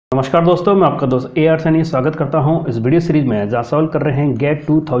नमस्कार दोस्तों, मैं आपका दोस्त AR सैनी स्वागत करता हूं इस वीडियो सीरीज में जहां सॉल्व कर रहे हैं gate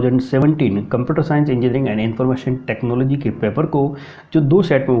 2017 computer science engineering and information technology के पेपर को, जो दो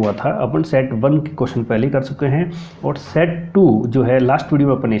सेट में हुआ था। अपन सेट 1 के क्वेश्चन पहले कर चुके हैं और सेट 2 जो है लास्ट वीडियो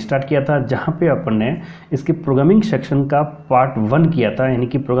में अपन ने स्टार्ट किया था, जहाँ पे अपन ने इसके प्रोग्रामिंग सेक्शन का पार्ट 1 किया था, यानी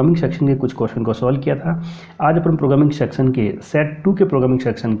कि प्रोग्रामिंग सेक्शन के कुछ क्वेश्चन को सॉल्व किया था। आज अपन प्रोग्रामिंग सेक्शन के सेट 2 के प्रोग्रामिंग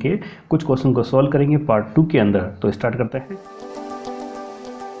सेक्शन के कुछ क्वेश्चन को सॉल्व करेंगे पार्ट 2 के अंदर। तो स्टार्ट करते हैं।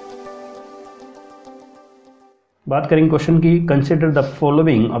 बात करेंगे क्वेश्चन की। Consider the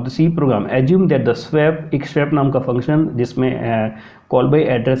following of the C program, assume that the swap, एक स्वैप नाम का फंक्शन जिसमें कॉल बाई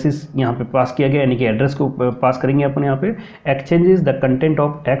एड्रेसेस यहाँ पे पास किया गया, यानी कि एड्रेस को पास करेंगे अपन यहाँ पे। Exchanges the content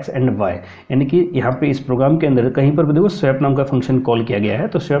of x and Y, यानी कि यहाँ पे इस प्रोग्राम के अंदर कहीं पर भी देखो स्वैप नाम का फंक्शन कॉल किया गया है।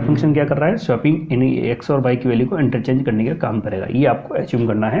 तो स्वैप फंक्शन क्या कर रहा है, स्वैपिंग यानी एक्स और वाई की वैल्यू को इंटरचेंज करने का काम करेगा, ये आपको एज्यूम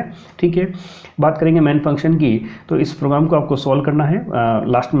करना है। ठीक है, बात करेंगे मेन फंक्शन की। तो इस प्रोग्राम को आपको सॉल्व करना है।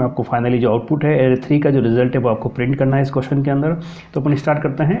 लास्ट में आपको फाइनली जो आउटपुट है एरे 3 का जो रिजल्ट है वो आपको प्रिंट करना है इस क्वेश्चन के अंदर। तो अपन स्टार्ट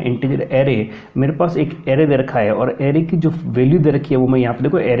करते हैं। इंटीजर एरे, मेरे पास एक एरे दे रखा है और एरे की जो वैल्यू दे रखी है वो मैं यहाँ पे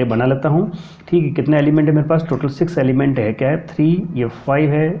देखो एरे बना लेता हूँ। ठीक है, कितने एलिमेंट है मेरे पास, टोटल 6 एलिमेंट है। क्या है, 3, ये 5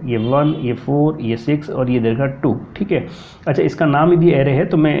 है, ये 1, ये 4, ये 6 और ये दे रखा 2। ठीक है, अच्छा इसका नाम यदि एरे है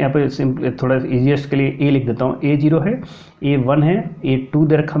तो मैं यहाँ पे सिंपल थोड़ा इजीएस्ट के लिए ए लिख देता हूँ। A0 है, A1 है, A2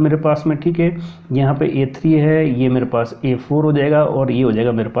 दे रखा मेरे पास में। ठीक है, यहाँ पे A3 है, ये मेरे पास A4 हो जाएगा और ये हो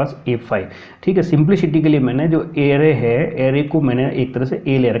जाएगा मेरे पास A5। ठीक है, सिंप्लिसिटी के लिए मैंने जो एरे है, एरे को मैंने एक तरह से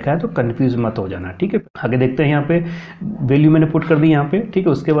ए ले रखा है, तो कंफ्यूज मत हो जाना। ठीक है, आगे देखते हैं। यहाँ पे वैल्यू मैंने पुट कर दी यहाँ पे। ठीक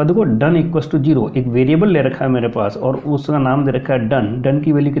है, उसके बाद देखो डन इक्वल्स टू 0, एक वेरिएबल ले रखा है मेरे पास और उसका नाम दे रखा है डन। डन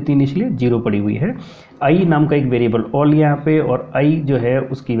की वैल्यू कितनी, इसलिए 0 पड़ी हुई है। आई नाम का एक वेरिएबल और लिया यहाँ पे, और आई जो है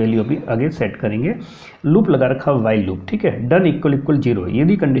उसकी वैल्यू अभी आगे सेट करेंगे। लूप लगा रखा वाइल लूप। ठीक है, डन इक्वल 0,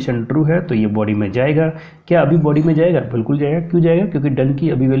 यदि कंडीशन ट्रू है तो ये बॉडी में जाएगा। क्या अभी बॉडी में जाएगा, बिल्कुल जाएगा। क्यों जाएगा, क्योंकि डन की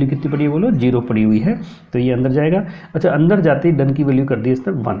अभी वैल्यू कितनी पड़ी है, बोलो 0 पड़ी हुई है, तो ये अंदर जाएगा। अच्छा, अंदर जाते ही डन की वैल्यू कर दी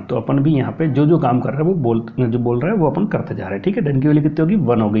इसने 1, तो अपन भी यहाँ पे जो काम कर रहा है वो जो बोल रहा है वो अपन करते जा रहे हैं। ठीक है, डन की वैल्यू कितनी होगी,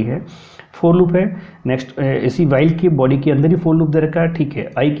 1 हो गई है। फोर लूप है। नेक्स्ट इसी वाइल की बॉडी के अंदर ही फोर लूप दे रखा है। ठीक है,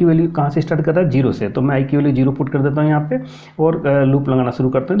 आई की वैल्यू कहाँ से स्टार्ट करता है, 0 से, तो मैं आई की वैल्यू 0 पुट कर देता हूँ यहाँ पे और लूप लगाना शुरू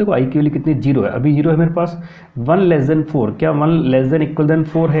करते हैं। देखो आई की वैल्यू कितनी, 0 है, अभी 0 है मेरे पास। 1 लेस देन 4, क्या 1 लेस देन इक्वल देन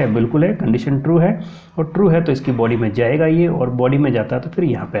 4 है, बिल्कुल है, कंडीशन ट्रू है और ट्रू है तो इसकी बॉडी में जाएगा ये, और बॉडी में जाता है तो फिर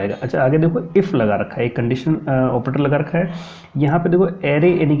यहाँ पे आएगा। अच्छा, आगे देखो इफ लगा रखा है, एक कंडीशन ऑपरेटर लगा रखा है यहाँ पे। देखो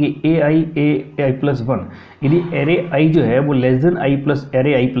एरे यानी कि ai प्लस 1, यदि एरे आई जो है वो less then I plus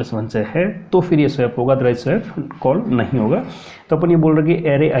array I plus 1 से है तो फिर ये स्वैप होगा, अदरवाइज स्वैप कॉल नहीं होगा। तो अपन ये बोल रहे कि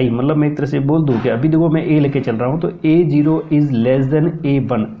एरे आई, मतलब मैं एक तरह से बोल दूं कि अभी देखो मैं ए लेके चल रहा हूं तो A0 is less than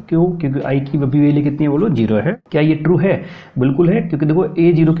A1। क्यों, क्योंकि आई की अभी वैल्यू कितनी है, बोलो 0 है। क्या ये ट्रू है, बिल्कुल है, क्योंकि देखो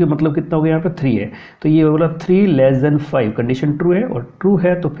A0 के मतलब कितना हो गया यहाँ पे 3 है, तो ये बोला 3 लेस देन 5, कंडीशन ट्रू है और ट्रू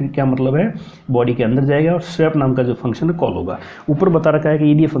है तो फिर क्या मतलब है, बॉडी के अंदर जाएगा और स्वैप नाम का जो फंक्शन कॉल होगा। ऊपर बता रखा है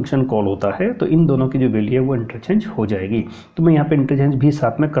कि यदि ये फंक्शन कॉल होता है तो इन दोनों की जो वैल्यू है वो इंटरचेंज हो जाएगी। तो मैं यहाँ पे इंटरचेंज भी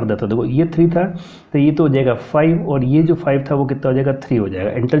साथ में कर देता। देखो ये 3 था तो ये तो हो जाएगा 5 और ये जो 5 था वो कितना हो जाएगा, 3 हो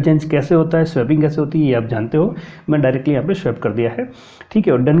जाएगा। इंटरचेंज कैसे होता है, स्वैपिंग कैसे होती है ये आप जानते हो, मैं डायरेक्टली यहाँ पे स्वैप कर दिया है। ठीक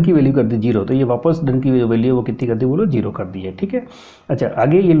है, और डन की वैल्यू कर दी 0, तो ये वापस डन की वैल्यू वो कितनी कर दी, बोलो 0 कर दी है। ठीक है, अच्छा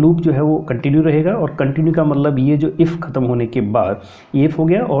आगे ये लूप जो है वो कंटिन्यू रहेगा और कंटिन्यू का मतलब ये जो इफ़ खत्म होने के बाद ये इफ़ हो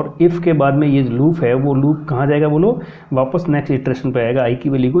गया और इफ़ के बाद में ये लूप है वो लूप कहाँ जाएगा, बोलो वापस नेक्स्ट इटरेशन पे आएगा, आई की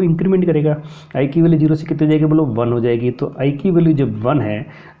वैल्यू को इंक्रीमेंट करेगा। आई की वैल्यू 0 से कितनी हो जाएगी, बोलो 1 हो जाएगी। तो आई की वैल्यू जब 1 है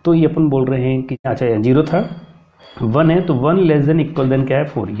तो ये अपन बोल रहे हैं कि अच्छा 0 था 1 है तो 1 लेस देन इक्वल देन क्या है,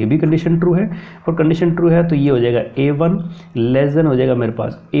 4, ये भी कंडीशन ट्रू है और कंडीशन ट्रू है तो ये हो जाएगा A1 लेस देन हो जाएगा मेरे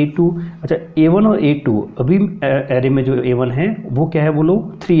पास A2। अच्छा A1 और A2 अभी एरे में जो A1 है वो क्या है, बोलो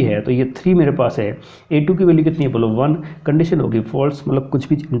 3 है, तो ये 3 मेरे पास है। A2 की वैल्यू कितनी है, बोलो 1, कंडीशन होगी फॉल्स, मतलब कुछ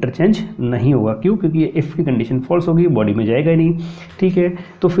भी इंटरचेंज नहीं होगा। क्यों, क्योंकि ये इफ़ की कंडीशन फॉल्स होगी, बॉडी में जाएगा ही नहीं। ठीक है,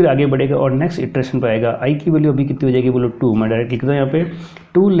 तो फिर आगे बढ़ेगा और नेक्स्ट इटरेशन पर आएगा। आई की वैल्यू अभी कितनी हो जाएगी, बोलो 2, मैं डायरेक्ट लिख दूँ यहाँ पे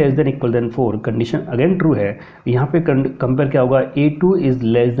 2 less than equal then 4, condition again true है। यहाँ पे कंपेयर क्या होगा, A2 is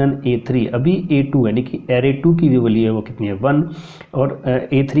less than A3, अभी A2 यानी कि एरे 2 की जो वैल्यू है वो कितनी है, 1 और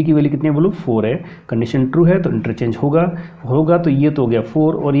A3 की वैल्यू कितनी है, बोलो 4 है, कंडीशन ट्रू है तो इंटरचेंज होगा तो ये तो हो गया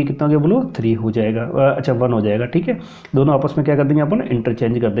 4 और ये कितना हो गया, बोलो 3 हो जाएगा, अच्छा 1 हो जाएगा। ठीक है, दोनों आपस में क्या कर देंगे अपन,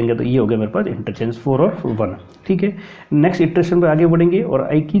 इंटरचेंज कर देंगे, तो ये हो गया मेरे पास इंटरचेंज 4 और 1। ठीक है, नेक्स्ट इटरेशन पर आगे बढ़ेंगे और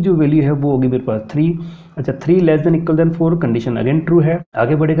आई की जो वैल्यू है वो होगी मेरे पास 3। अच्छा 3 less than equal then 4, condition again true है।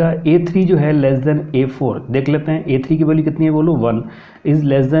 आगे बढ़ेगा A3 जो है लेस देन A4, देख लेते हैं A3 की वैल्यू कितनी है, बोलो 1, इज़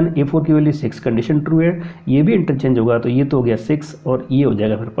लेस देन A4 की वैल्यू 6, कंडीशन ट्रू है, ये भी इंटरचेंज होगा, तो ये तो हो गया 6 और ये हो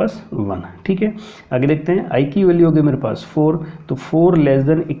जाएगा मेरे पास 1। ठीक है, आगे देखते हैं, I की वैल्यू हो गई मेरे पास 4, तो 4 less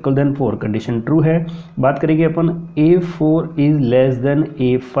than equal then 4, condition true है। बात करेंगे अपन A4 is less than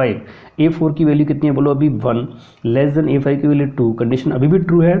A5, A4 की वैल्यू कितनी है बोलो अभी 1, लेस देन A5 की वैल्यू 2, कंडीशन अभी भी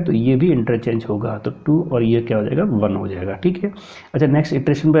ट्रू है, तो ये भी इंटरचेंज होगा, तो 2 और ये क्या हो जाएगा 1 हो जाएगा। ठीक है, अच्छा नेक्स्ट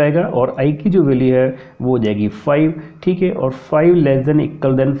इटरेशन पे आएगा और I की जो वैल्यू है वो हो जाएगी 5। ठीक है, और 5 less than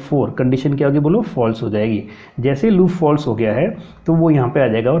equal then 4, condition क्या होगी बोलो फॉल्स हो जाएगी। जैसे लूप फॉल्स हो गया है तो वो यहाँ पे आ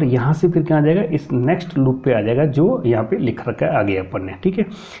जाएगा और यहाँ से फिर क्या आ जाएगा, इस नेक्स्ट लूप पे आ जाएगा जो यहाँ पे लिख रखा है आगे अपन ने। ठीक है,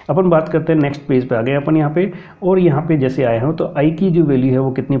 अपन बात करते हैं नेक्स्ट पेज पे आ गए अपन यहाँ पे, और यहाँ पे जैसे आए हैं तो I की जो वैल्यू है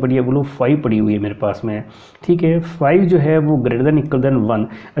वो कितनी पड़ी है बोलो 5 पड़ी हुई है मेरे पास में। ठीक है, 5 जो है वो ग्रेटर देन इक्वल देन 1।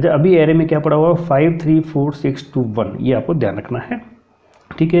 अच्छा अभी एरे में क्या पड़ा हुआ 5 3 4 6 2 1, ये आपको ध्यान रखना है।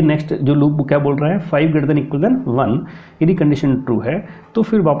 ठीक है, नेक्स्ट जो लूप क्या बोल रहा है 5 ग्रेटर देन इक्वल देन 1, यदि कंडीशन ट्रू है तो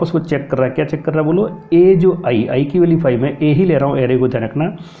फिर वापस वो चेक कर रहा है, क्या चेक कर रहा है बोलो, ए जो आई की वैल्यू 5 है, ए ही ले रहा हूँ, एरे को ध्यान रखना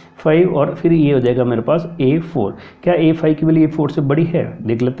 5, और फिर ये हो जाएगा मेरे पास A4, क्या A5 की वैल्यू A4 से बड़ी है,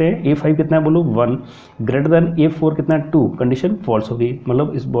 देख लेते हैं, A5 कितना है बोलो 1, ग्रेटर देन A4 कितना है 2, कंडीशन फॉल्स होगी,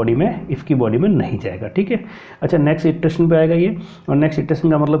 मतलब इस बॉडी में इफ की बॉडी में नहीं जाएगा। ठीक है, अच्छा नेक्स्ट इटरेशन पे आएगा ये, और नेक्स्ट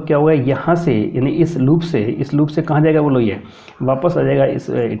इटरेशन का मतलब क्या होगा, यहाँ से यानी इस लूप से कहाँ जाएगा बोलो, ये वापस आ जाएगा इस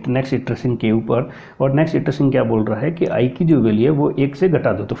नेक्स्ट इटरेशन के ऊपर, और नेक्स्ट इटरेशन क्या बोल रहा है कि I की जो वैल्यू है वो 1 से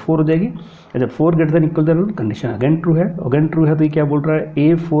घटा दो तो 4 हो जाएगी। अच्छा 4 greater than equal then, condition again true है, तो ये क्या बोल रहा है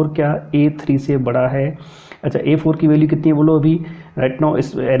A4 क्या A3 से बड़ा है। अच्छा A4 की वैल्यू कितनी है बोलो अभी, राइट नाउ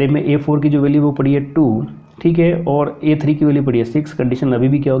इस एरे में A4 की जो वैल्यू वो पड़ी है 2, ठीक है, और A3 की वैल्यू पड़ी है 6, कंडीशन अभी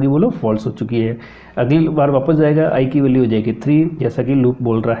भी क्या होगी बोलो फॉल्स हो चुकी है। अगली बार वापस जाएगा, I की वैल्यू हो जाएगी 3, जैसा कि लूप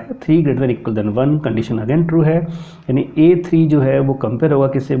बोल रहा है 3 greater than equal then 1, condition again true है, यानी A3 जो है वो कंपेयर होगा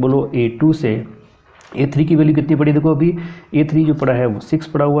किससे बोलो A2 से। A3 की वैल्यू कितनी पड़ी देखो अभी, A3 जो पड़ा है वो 6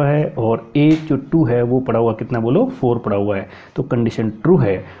 पड़ा हुआ है, और A जो 2 है वो पड़ा हुआ कितना बोलो 4 पड़ा हुआ है, तो कंडीशन ट्रू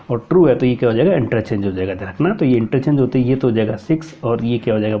है, और ट्रू है तो ये क्या हो जाएगा इंटरचेंज हो जाएगा, रखना, तो ये इंटरचेंज होते ही ये तो हो जाएगा 6 और ये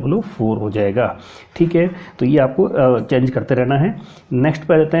क्या हो जाएगा बोलो 4 हो जाएगा। ठीक है, तो ये आपको चेंज करते रहना है। नेक्स्ट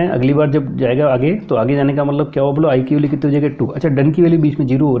पे देते हैं, अगली बार जब जाएगा आगे तो आगे जाने का मतलब क्या हुआ बोलो, I की वैल्यू कितनी हो जाएगी 2। अच्छा डन की वैल्यू बीच में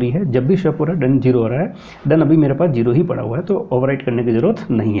 0 हो रही है, जब भी शॉप हो रहा है डन 0 हो रहा है, डन अभी मेरे पास 0 ही पड़ा हुआ है, तो ओवरराइट करने की जरूरत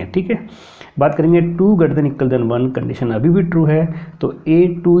नहीं है। ठीक है, बात करेंगे 2 greater than equal then 1, condition अभी भी ट्रू है, तो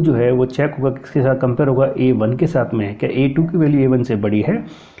A2 जो है वो चेक होगा किसके साथ, कंपेयर होगा A1 के साथ में, क्या A2 की वैल्यू A1 से बड़ी है,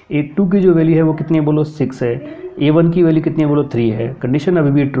 A2 की जो वैल्यू है वो कितनी है बोलो 6 है, A1 की वैल्यू कितनी है बोलो 3 है, कंडीशन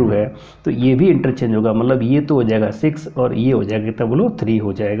अभी भी ट्रू है, तो ये भी इंटरचेंज होगा, मतलब ये तो हो जाएगा 6 और ये हो जाएगा कितना बोलो 3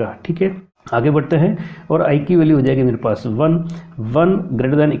 हो जाएगा। ठीक है, आगे बढ़ते हैं, और I की वैल्यू हो जाएगी मेरे पास 1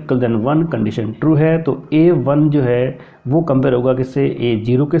 greater than equal then 1, condition true है, तो A1 जो है वो कंपेयर होगा किससे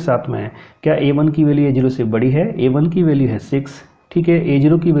A0 के साथ में, क्या A1 की वैल्यू A0 से बड़ी है, A1 की वैल्यू है 6, ठीक है,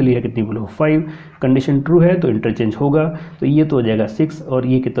 A0 की वैल्यू है कितनी बोलो 5, कंडीशन ट्रू है तो इंटरचेंज होगा, तो ये तो हो जाएगा 6 और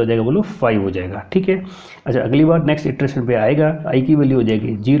ये कितना हो जाएगा बोलो 5 हो जाएगा। ठीक है, अच्छा अगली बार नेक्स्ट इटरेशन पे आएगा, I की वैल्यू हो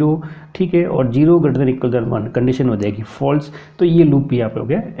जाएगी 0, ठीक है, और 0 greater than equal then 1, condition हो जाएगी फॉल्स, तो ये लूप भी यहाँ पे हो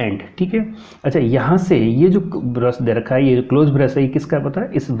गया एंड। ठीक है, अच्छा यहाँ से ये जो ब्रश दे रखा है, ये जो क्लोज ब्रश है, ये किसका पता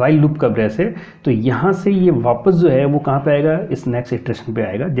है, इस वाइल लूप का ब्रश है, तो यहाँ से ये वापस जो है वो कहाँ पे आएगा, इस नेक्स्ट इटरेशन पे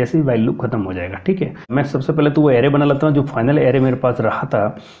आएगा जैसे ही वाइल लूप खत्म हो जाएगा। ठीक है, मैं सबसे पहले तो वो एरे बना लेता हूँ जो फाइनल एरे मेरे पास रहा था।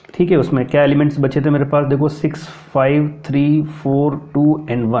 ठीक है, उसमें क्या एलिमेंट्स बचे थे मेरे पास, देखो 6 5 3 4 2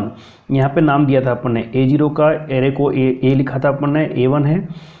 एंड 1, यहाँ पे नाम दिया था अपन ने A0 का, एरे को A लिखा था अपन ने, A1 है,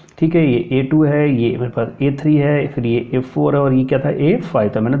 ठीक है, ये A2 है, ये मेरे पास A3 है, फिर ये A4 है, और ये क्या था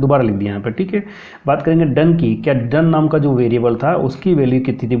A5 था, मैंने दोबारा लिख दिया यहाँ पे। ठीक है, बात करेंगे डन की, क्या डन नाम का जो वेरिएबल था उसकी वैल्यू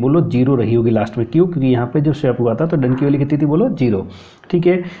कितनी थी बोलो 0 रही होगी लास्ट में, क्यों, क्योंकि यहाँ पे जो स्वेप हुआ था तो डन की वैल्यू कितनी थी बोलो 0। ठीक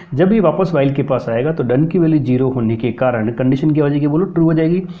है, जब ये वापस वाइल के पास आएगा तो डन की वैल्यू 0 होने के कारण कंडीशन क्या हो जाएगी बोलो ट्रू हो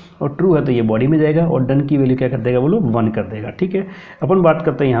जाएगी, और ट्रू है तो ये बॉडी में जाएगा और डन की वैल्यू क्या कर देगा बोलो 1 कर देगा। ठीक है, अपन बात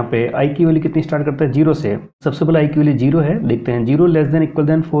करते हैं यहाँ पे I की वैल्यू कितनी स्टार्ट करते हैं 0 से, सबसे पहले I की वैल्यू 0 है, देखते हैं 0 less than equal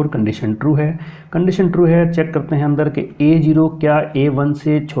then 4, condition true है, कंडीशन ट्रू है, चेक करते हैं अंदर के A0 क्या A1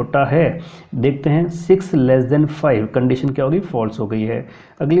 से छोटा है, देखते हैं 6 लेस देन 5, कंडीशन क्या होगी फॉल्स हो गई है।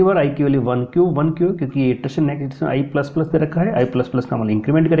 अगली बार I की वैल्यू 1 क्यों, क्योंकि iteration next I plus plus दे रखा है, I प्लस प्लस का मतलब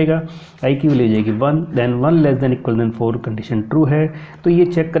इंक्रीमेंट करेगा, I की वैल्यू हो जाएगी 1, then 1 less than equal then 4, condition true है, तो ये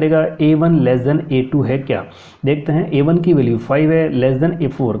चेक करेगा A1 लेस देन A2 है क्या, देखते हैं A1 की वैल्यू 5 है, लेस देन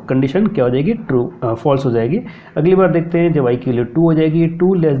A4, कंडीशन क्या हो जाएगी ट्रू फॉल्स हो जाएगी। अगली बार देखते हैं जब I की वैल्यू 2 हो जाएगी,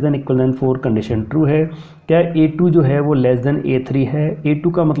 2 less than equal then 4, condition true है, क्या A2 जो है वो लेस देन A3 है,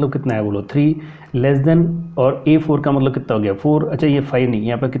 A2 का मतलब कितना है बोलो 3, लेस देन, और A4 का मतलब कितना हो गया 4, अच्छा ये 5 नहीं,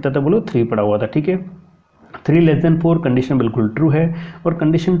 यहाँ पर कितना था बोलो 3 पड़ा हुआ था। ठीक है, 3 लेस देन 4 कंडीशन बिल्कुल ट्रू है, और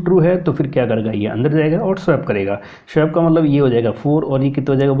कंडीशन ट्रू है तो फिर क्या करेगा, ये अंदर जाएगा और स्वैप करेगा। स्वैप का मतलब ये हो जाएगा 4 और ये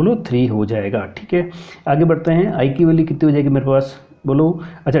कितना हो जाएगा बोलो 3 हो जाएगा। ठीक है, आगे बढ़ते हैं। आई की वैल्यू कितनी हो जाएगी मेरे पास बोलो,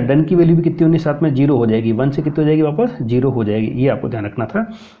 अच्छा डन की वैल्यू भी कितनी होनी साथ में 0 हो जाएगी, 1 से कितनी हो जाएगी वापस 0 हो जाएगी, ये आपको ध्यान रखना था।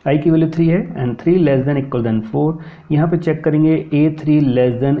 आई की वैल्यू 3 है and 3 less than equal then 4, यहाँ पे चेक करेंगे A3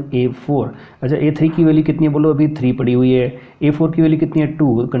 लेस देन A4। अच्छा A3 की वैल्यू कितनी है बोलो, अभी 3 पड़ी हुई है। A4 की वैल्यू कितनी है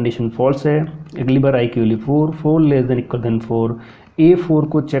 2, कंडीशन फॉल्स है। अगली बार आई की value 4, 4 less than equal then 4। A4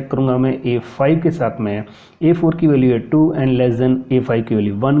 को चेक करूंगा मैं A5 के साथ में, A4 की वैल्यू है 2 एंड लेस देन A5 की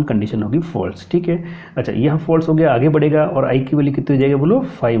वैल्यू 1, कंडीशन होगी फॉल्स। ठीक है, अच्छा यह फॉल्स हो गया, आगे बढ़ेगा और आई की वैल्यू कितनी हो जाएगी बोलो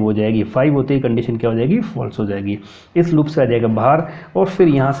 5 हो जाएगी। 5 होते ही कंडीशन क्या हो जाएगी, फॉल्स हो जाएगी। इस लूप से आ जाएगा बाहर और फिर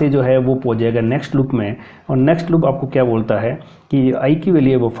यहाँ से जो है वो पहुँच जाएगा नेक्स्ट लूप में, और नेक्स्ट लूप आपको क्या बोलता है कि आई की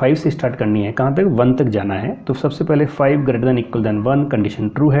वैल्यू है वो 5 से स्टार्ट करनी है, कहाँ तक 1 तक जाना है। तो सबसे पहले 5 greater than equal then 1, condition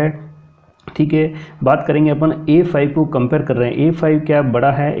true है। ठीक है, बात करेंगे अपन A5 को कंपेयर कर रहे हैं, A5 क्या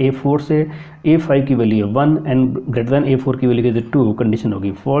बड़ा है A4 से, A5 की वैल्यू है 1 एंड ग्रेटर देन A4 की वैल्यू है 2, कंडीशन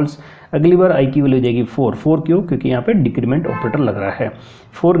होगी फॉल्स। अगली बार आई की वैल्यू हो जाएगी 4, 4 क्यों, क्योंकि यहाँ पे डिक्रीमेंट ऑपरेटर लग रहा है।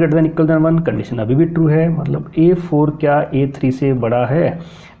 4 greater than equal then 1, condition अभी भी ट्रू है, मतलब A4 क्या A3 से बड़ा है।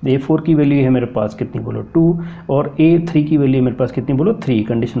 A4 की वैल्यू है मेरे पास कितनी बोलो 2 और A3 की वैल्यू मेरे पास कितनी बोलो 3,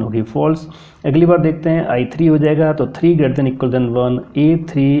 कंडीशन होगी फॉल्स। अगली बार देखते हैं I3 हो जाएगा, तो 3 greater than equal then 1,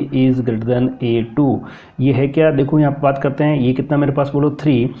 A3 is greater than A2, ये है क्या, देखो यहाँ पर बात करते हैं, ये कितना मेरे पास बोलो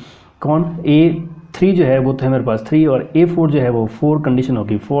 3, कौन A3 जो है वो तो है मेरे पास 3 और A4 जो है वो 4, कंडीशन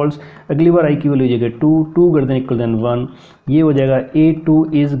होगी फॉल्स। अगली बार आई की वैल्यू हो जाएगा 2, 2 ग्रेटर देन इक्वल देन 1, ये हो जाएगा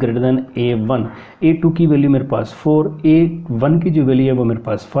A2 is greater than A1, A2 की वैल्यू मेरे पास 4, A1 की जो वैल्यू है वो मेरे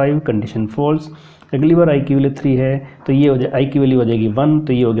पास 5, कंडीशन फॉल्स। अगली बार आई की वैल्यू 3 है, तो ये हो जाए आई की वैल्यू हो जाएगी 1,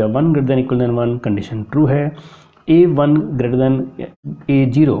 तो ये हो गया 1 greater than equal then 1, condition true है। A1 greater than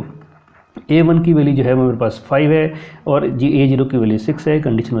A0, A1 की वैल्यू जो है वो मेरे पास 5 है और A0 की वैल्यू 6 है,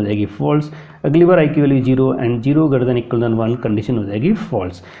 कंडीशन हो जाएगी फॉल्स। अगली बार आई की value 0 and 0 greater than equal then 1, condition हो जाएगी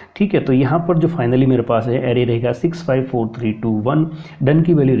फॉल्स। ठीक है, तो यहाँ पर जो फाइनली मेरे पास है एरे रहेगा 6 5 4 3 2 1, डन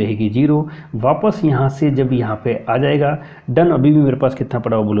की वैल्यू रहेगी 0। वापस यहाँ से जब यहाँ पे आ जाएगा, डन अभी भी मेरे पास कितना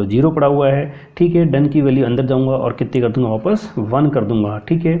पड़ा हुआ बोलो 0 पड़ा हुआ है। ठीक है, डन की वैल्यू अंदर जाऊँगा और कितनी कर दूंगा वापस 1 कर दूंगा।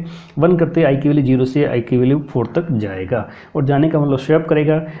 ठीक है, 1 करते आई की वैल्यू 0 से आई की वैल्यू 4 तक जाएगा और जाने का मतलब स्वैप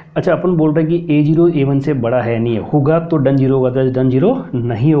करेगा। अच्छा अपन बोल रहे हैं कि A0 A1 से बड़ा है नहीं है, होगा तो डन 0 होगा, डन 0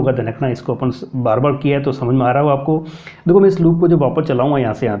 नहीं होगा। ध्यान रखना, इसको अपन बार बार किया है तो समझ में आ रहा हो आपको। देखो मैं इस लूप को जब वापस चलाऊंगा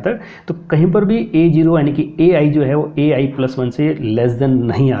यहाँ से यहाँ तक, तो कहीं पर भी A0 यानी कि AI जो है वो AI+1 से लेस देन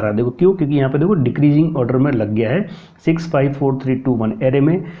नहीं आ रहा। देखो क्यों, क्योंकि यहाँ पे देखो डिक्रीजिंग ऑर्डर में लग गया है, 6 5 4 3 2 1 एरे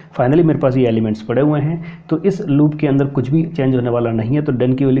में फाइनली मेरे पास ये एलिमेंट्स पड़े हुए हैं। तो इस लूप के अंदर कुछ भी चेंज होने वाला नहीं है, तो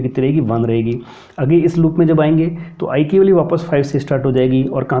डन की वैल्यू कितनी रहेगी 1 रहेगी। आगे इस लूप में जब आएंगे तो आई की वैल्यू वापस 5 से स्टार्ट हो जाएगी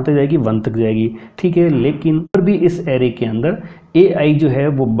और कहाँ तक जाएगी 1 तक जाएगी। ठीक है, लेकिन फिर भी इस एरे के अंदर AI जो है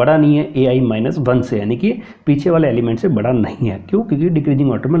वो बड़ा नहीं है AI-1 से, यानी कि पीछे वाले एलिमेंट से बड़ा नहीं है। क्यों, क्योंकि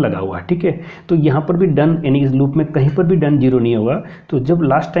डिक्रीजिंग ऑर्डर में लगा हुआ है। ठीक है, तो यहाँ पर भी डन यानी इस लूप में कहीं पर भी डन 0 नहीं होगा। तो जब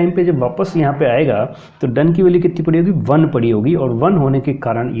लास्ट टाइम पे जब वापस यहाँ पे आएगा तो डन की वैल्यू कितनी पड़ी होगी 1 पड़ी होगी, और 1 होने के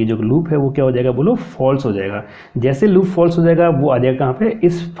कारण ये जो लूप है वो क्या हो जाएगा बोलो फॉल्स हो जाएगा। जैसे लूप फॉल्स हो जाएगा वो आ जाएगा कहाँ पे,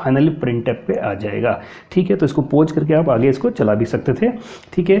 इस फाइनली प्रिंटफ पे आ जाएगा। ठीक है, तो इसको पोज करके आप आगे इसको चला भी सकते थे।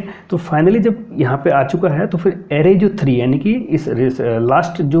 ठीक है, तो फाइनली जब यहाँ पे आ चुका है तो फिर एरे जो 3 यानी कि इस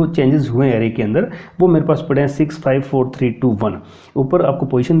लास्ट जो चेंजेस हुए एरे के अंदर वो मेरे पास पड़े हैं 6 5 4 3 2 1। ऊपर आपको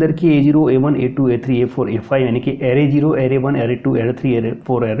पोजीशन दे रखी है A0 A1 A2 A3 A4 A5, यानी कि array 0 array 1 array 2 array 3 array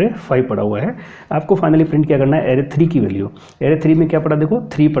 4 array 5 पड़ा हुआ है। आपको फाइनली प्रिंट क्या करना है, एरे 3 की वैल्यू। एरे 3 में क्या पड़ा, देखो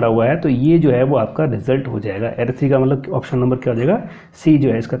 3 पड़ा हुआ है, तो ये जो है वो आपका रिजल्ट हो जाएगा। एरे 3 का मतलब ऑप्शन नंबर क्या हो जाएगा, सी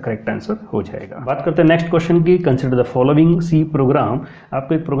जो है इसका करेक्ट आंसर हो जाएगा। बात करते हैं नेक्स्ट क्वेश्चन की। Consider the following C program.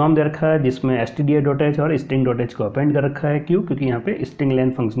 आपको एक प्रोग्राम दे रखा है जिसमें stdio.h और string.h को अपेंड कर रखा है। क्यों, क्योंकि यहाँ पे स्ट्रिंग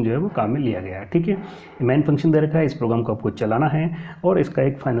लेंथ फंक्शन जो है वो काम में लिया गया है। ठीक है, मेन फंक्शन दे रखा है, इस प्रोग्राम को आपको चलाना है और इसका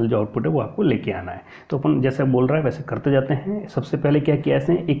एक फाइनल जो आउटपुट है वो आपको लेके आना है। तो अपन जैसे बोल रहा है वैसे करते जाते हैं। सबसे पहले क्या किया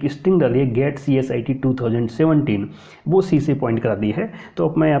इसने, एक स्ट्रिंग डाली है गेट CSIT 2017, वो सी से पॉइंट करा दी है। तो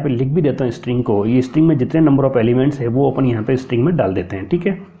अब मैं यहाँ पे लिख भी देता हूँ स्ट्रिंग को। ये स्ट्रिंग में जितने नंबर ऑफ एलिमेंट्स है वो अपन यहाँ पे स्ट्रिंग में डाल देते हैं। ठीक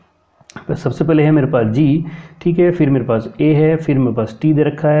है, तो सबसे पहले है मेरे पास G, ठीक है, फिर मेरे पास A है, फिर मेरे पास T दे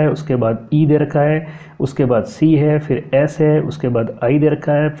रखा है, उसके बाद E दे रखा है, उसके बाद C है, फिर S है, उसके बाद I दे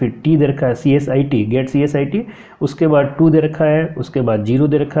रखा है, फिर T दे रखा है CSIT गेट CSIT, उसके बाद 2 दे रखा है, उसके बाद 0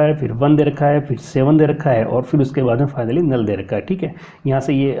 दे रखा है, फिर 1 दे रखा है, फिर 7 दे रखा है और फिर उसके बाद में फाइनली नल दे रखा है। ठीक है, यहाँ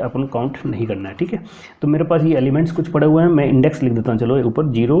से ये अपन काउंट नहीं करना है। ठीक है, तो मेरे पास ये एलिमेंट्स कुछ पड़े हुए हैं, मैं इंडेक्स लिख देता हूँ। चलो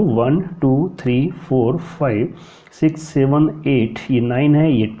ऊपर 0 1 2 3 4 5 6 7 8, ये 9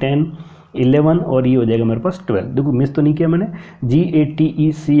 है, ये 10, 11 और ये हो जाएगा मेरे पास 12। देखो मिस तो नहीं किया मैंने,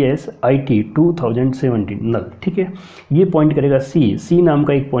 GATECSIT 2017 नल, ठीक है। ये पॉइंट करेगा सी नाम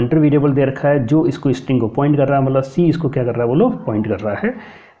का एक पॉइंटर वेरिएबल दे रखा है जो इसको स्ट्रिंग को पॉइंट कर रहा है, मतलब सी इसको क्या कर रहा है बोलो, पॉइंट कर रहा है।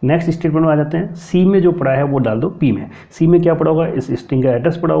 नेक्स्ट स्टेटमेंट में आ जाते हैं, सी में जो पड़ा है वो डाल दो पी में। सी में क्या पड़ा होगा, इस स्ट्रिंग का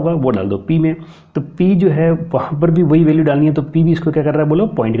एड्रेस पड़ा होगा, वो डाल दो पी में। तो पी जो है वहाँ पर भी वही वैल्यू डालनी है, तो पी भी इसको क्या कर रहा है बोलो,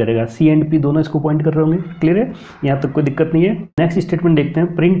 पॉइंट करेगा। सी एंड पी दोनों इसको पॉइंट कर रहे होंगे, क्लियर है, यहाँ तक कोई दिक्कत नहीं है। नेक्स्ट स्टेटमेंट देखते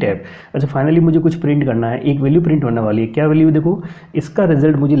हैं, प्रिंट एप। अच्छा फाइनली मुझे कुछ प्रिंट करना है, एक वैल्यू प्रिंट होने वाली है। क्या वैल्यू, देखो इसका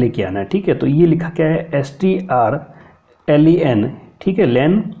रिजल्ट मुझे लेके आना है, ठीक है। तो ये लिखा क्या है, strlen, ठीक है,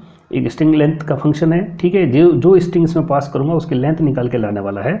 लेन एक स्ट्रिंग लेंथ का फंक्शन है, ठीक है। जो स्ट्रिंग इसमें पास करूंगा उसकी लेंथ निकाल के लाने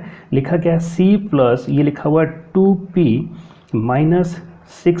वाला है। लिखा क्या है, सी प्लस ये लिखा हुआ है 2p माइनस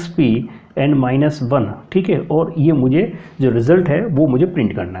 6p एंड -1, ठीक है। और ये मुझे जो रिजल्ट है वो मुझे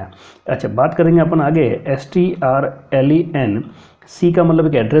प्रिंट करना है। अच्छा बात करेंगे अपन आगे, strlen, सी का मतलब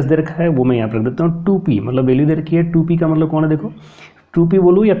एक एड्रेस दे रखा है, वो मैं यहाँ पर रख देता हूँ। 2p मतलब वैल्यू दे रखी है, 2p का मतलब कौन है, देखो 2p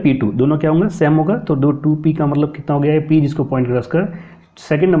बोलूँ या p2, दोनों क्या होंगे, सेम होगा। तो 2p का मतलब कितना हो गया है, p जिसको पॉइंट कर उसका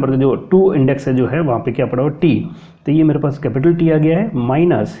सेकंड नंबर का जो 2 इंडेक्स है जो है वहाँ पे क्या पड़ा हुआ, टी। तो ये मेरे पास कैपिटल टी आ गया है,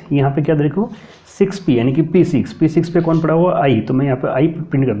 माइनस यहाँ पे क्या देखो 6p यानी कि p6 पे कौन पड़ा हुआ, i। तो मैं यहाँ पे i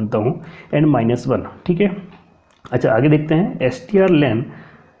प्रिंट कर देता हूँ एंड -1, ठीक है। अच्छा आगे देखते हैं, strlen,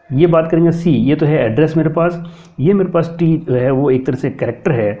 ये बात करेंगे सी, ये तो है एड्रेस मेरे पास, ये मेरे पास टी जो है वो एक तरह से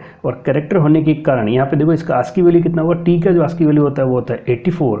कैरेक्टर है, और कैरेक्टर होने के कारण यहाँ पे देखो इसका आस्की वैल्यू कितना होगा, टी का जो आस्की वैल्यू होता है वो होता है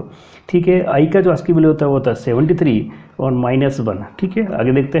 84, ठीक है। आई का जो आस्की वैल्यू होता है वो होता है 73 और -1, ठीक है।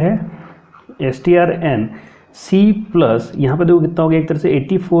 आगे देखते हैं, strn सी प्लस, यहाँ पे देखो कितना हो गया, एक तरह से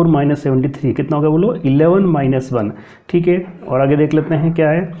 84 माइनस 73 कितना होगा बोलो, 11 -1, ठीक है। और आगे देख लेते हैं क्या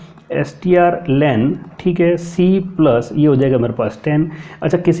है, strlen, ठीक है, सी प्लस ये हो जाएगा मेरे पास 10।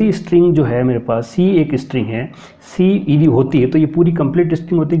 अच्छा किसी स्ट्रिंग जो है मेरे पास, सी एक स्ट्रिंग है, सी यदि होती है तो ये पूरी कंप्लीट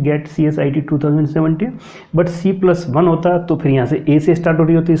स्ट्रिंग होती है गेट CSIT 2017, बट C+1 होता तो फिर यहाँ से A से स्टार्ट हो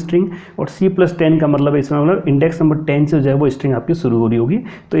रही होती है स्ट्रिंग, और C+10 का मतलब इसमें मतलब इंडेक्स नंबर 10 से जो है वो स्ट्रिंग आपकी शुरू हो रही होगी।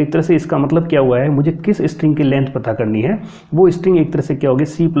 तो एक तरह से इसका मतलब क्या हुआ है, मुझे किस स्ट्रिंग की लेंथ पता करनी है, वो स्ट्रिंग एक तरह से क्या होगी,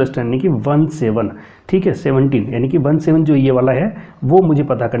 C+10 यानी कि 17, ठीक है, 17 यानी कि 17 जो ये वाला है वो मुझे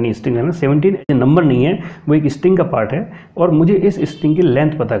पता करनी है। स्ट्रिंग है ना, 17 नंबर नहीं है, वो एक स्ट्रिंग का पार्ट है, और मुझे इस स्ट्रिंग की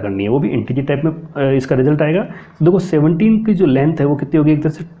लेंथ पता करनी है, वो भी इंटीजर टाइप में इसका रिजल्ट आएगा। तो देखो 17 की जो लेंथ है वो कितनी होगी, एक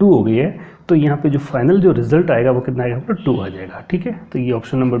तरह से 2 हो गई है। तो यहाँ पे जो फाइनल जो रिजल्ट आएगा वो कितना आएगा, 2 आ जाएगा, ठीक है। तो ये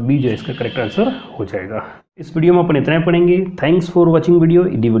ऑप्शन नंबर बी जो है इसका करेक्ट आंसर हो जाएगा। इस वीडियो में अपन इतना ही पढ़ेंगे। Thanks for watching video.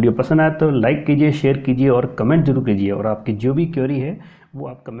 यदि वीडियो पसंद आया तो लाइक कीजिए, शेयर कीजिए और कमेंट जरूर कीजिए, और आपकी जो भी क्वेरी है वो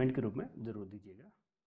आप कमेंट के रूप में जरूर दीजिएगा।